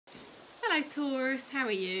Hello Taurus, how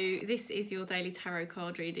are you? This is your daily tarot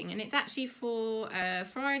card reading and it's actually for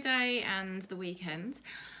Friday and the weekend.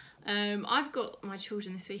 I've got my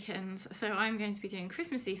children this weekend, so I'm going to be doing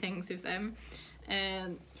Christmassy things with them.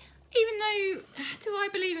 Even though, do I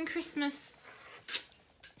believe in Christmas?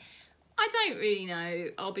 I don't really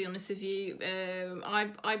know, I'll be honest with you.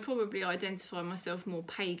 I probably identify myself more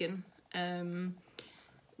pagan.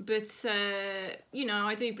 But you know,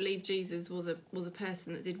 I do believe Jesus was a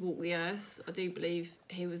person that did walk the earth. I do believe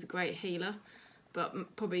he was a great healer, but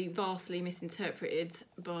probably vastly misinterpreted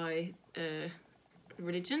by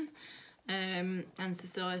religion and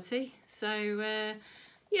society. So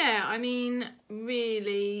yeah, I mean,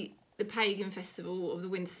 really, the pagan festival of the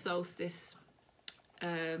winter solstice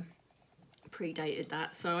predated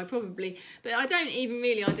that. So I probably, but I don't even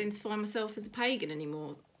really identify myself as a pagan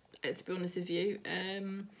anymore, to be honest with you.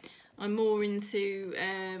 I'm more into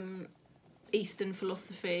Eastern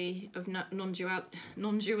philosophy of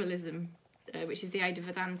non-dualism, which is the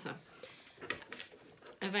Advaita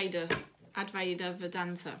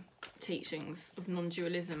Vedanta teachings of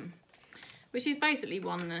non-dualism, which is basically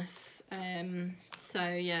oneness. So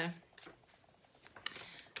yeah,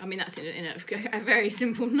 I mean, that's in a very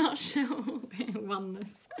simple nutshell,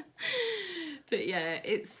 oneness. But yeah,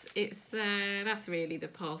 it's that's really the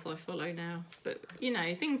path I follow now. But you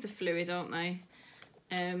know, things are fluid, aren't they?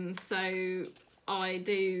 So I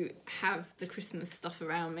do have the Christmas stuff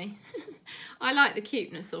around me. I like the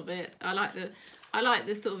cuteness of it. I like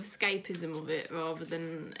the sort of escapism of it rather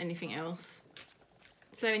than anything else.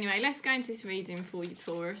 So anyway, let's go into this reading for you,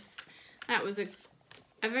 Taurus. That was a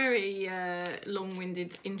very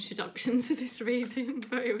long-winded introduction to this reading,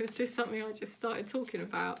 but it was just something I just started talking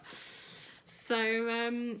about. So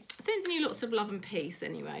sending you lots of love and peace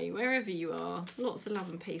anyway, wherever you are. Lots of love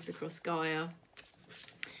and peace across Gaia.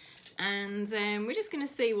 And we're just going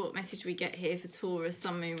to see what message we get here for Taurus,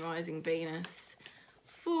 Sun, Moon, Rising, Venus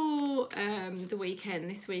for the weekend,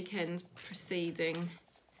 this weekend preceding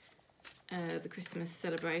the Christmas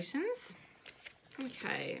celebrations.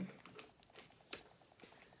 Okay.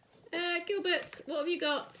 Gilbert, what have you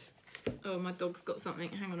got? Oh, my dog's got something.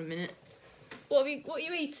 Hang on a minute. What are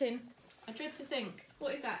you eating? I dread to think.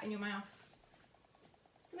 What is that in your mouth?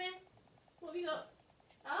 Come here. What have you got?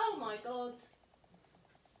 Oh my God.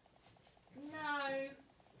 No.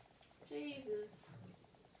 Jesus.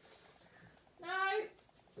 No.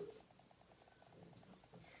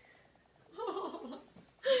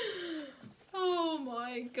 Oh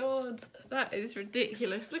my God. That is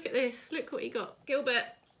ridiculous. Look at this. Look what you got. Gilbert,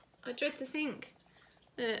 I dread to think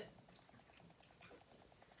that.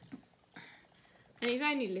 And he's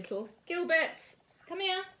only little. Gilbert, come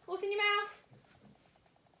here. What's in your mouth?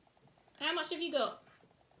 How much have you got?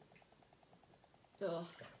 Oh,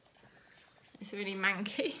 it's really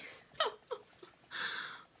manky.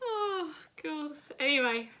 Oh, God.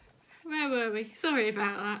 Anyway, where were we? Sorry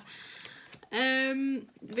about that.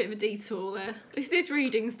 Bit of a detour there. This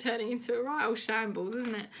reading's turning into a right old shambles,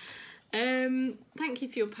 isn't it? Thank you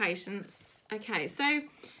for your patience. Okay, so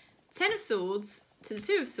 10 of Swords to the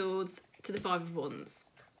 2 of Swords to the 5 of Wands,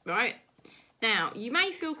 right? Now, you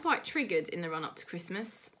may feel quite triggered in the run-up to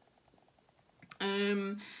Christmas.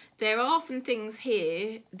 There are some things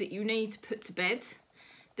here that you need to put to bed,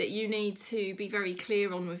 that you need to be very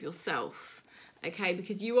clear on with yourself, okay?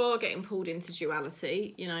 Because you are getting pulled into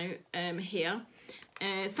duality, you know, here.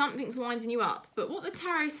 Something's winding you up. But what the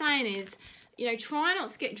tarot's saying is, you know, try not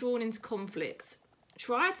to get drawn into conflict.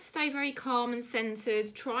 Try to stay very calm and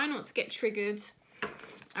centered. Try not to get triggered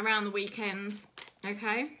around the weekends,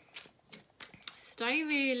 okay? Stay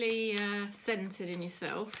really centered in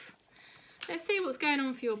yourself. Let's see what's going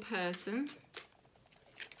on for your person.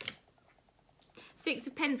 6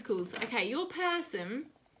 of Pentacles. Okay, your person,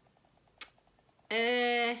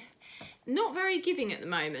 not very giving at the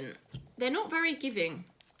moment. They're not very giving,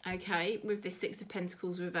 okay, with this 6 of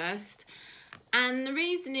Pentacles reversed. And the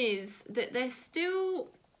reason is that they're still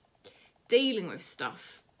dealing with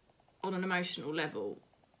stuff on an emotional level.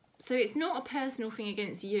 So it's not a personal thing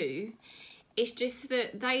against you. It's just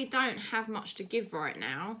that they don't have much to give right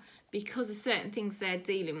now because of certain things they're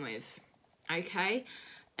dealing with, okay?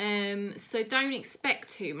 So don't expect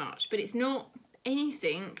too much, but it's not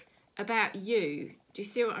anything about you. Do you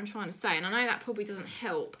see what I'm trying to say? And I know that probably doesn't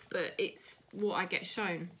help, but it's what I get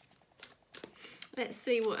shown. Let's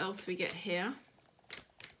see what else we get here.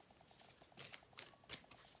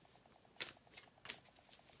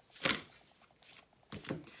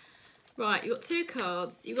 Right, you've got 2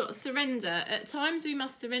 cards. You've got surrender. At times we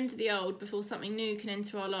must surrender the old before something new can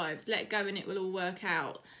enter our lives. Let go and it will all work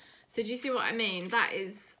out. So do you see what I mean? That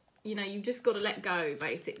is you know, you've just got to let go,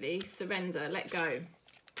 basically. Surrender, let go.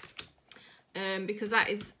 Because that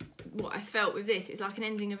is what I felt with this. It's like an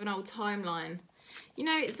ending of an old timeline. You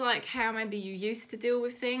know, it's like how maybe you used to deal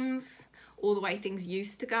with things, or the way things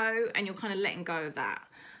used to go, and you're kind of letting go of that.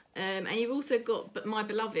 And you've also got, but my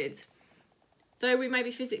beloved, though we may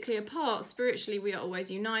be physically apart, spiritually we are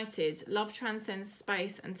always united. Love transcends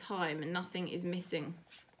space and time, and nothing is missing.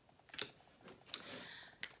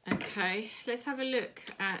 Okay, let's have a look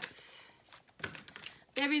at,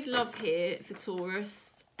 there is love here for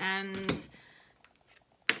Taurus, and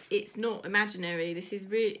it's not imaginary. This is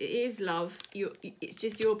really, it is love. It's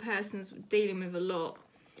just your person's dealing with a lot.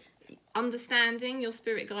 Understanding, your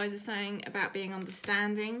spirit guides are saying about being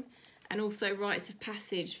understanding, and also rites of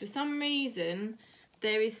passage. For some reason,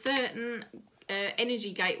 there is certain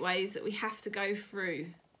energy gateways that we have to go through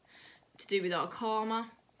to do with our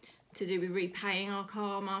karma, to do with repaying our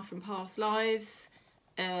karma from past lives,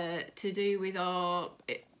 to do with our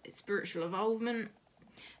spiritual involvement.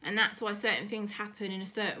 And that's why certain things happen in a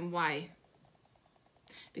certain way,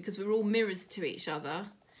 because we're all mirrors to each other,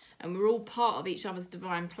 and we're all part of each other's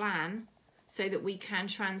divine plan, so that we can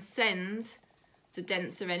transcend the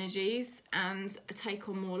denser energies and take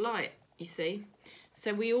on more light, you see.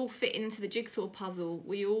 So we all fit into the jigsaw puzzle.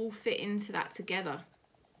 We all fit into that together,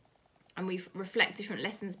 and we reflect different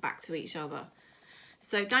lessons back to each other.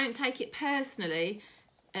 So don't take it personally.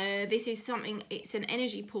 This is something, it's an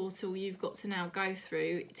energy portal you've got to now go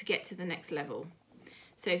through to get to the next level.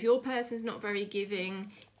 So if your person's not very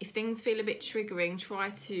giving, if things feel a bit triggering, try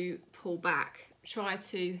to pull back, try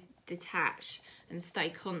to detach and stay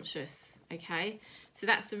conscious, okay? So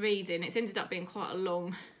that's the reading. It's ended up being quite a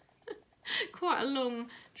long, quite a long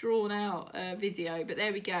drawn out video, but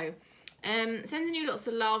there we go. Sending you lots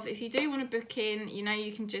of love. If you do want to book in, you know,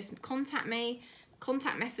 you can just contact me.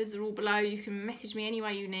 Contact methods are all below. You can message me any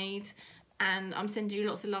way you need, and I'm sending you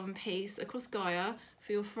lots of love and peace across Gaia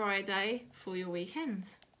for your Friday, for your weekend.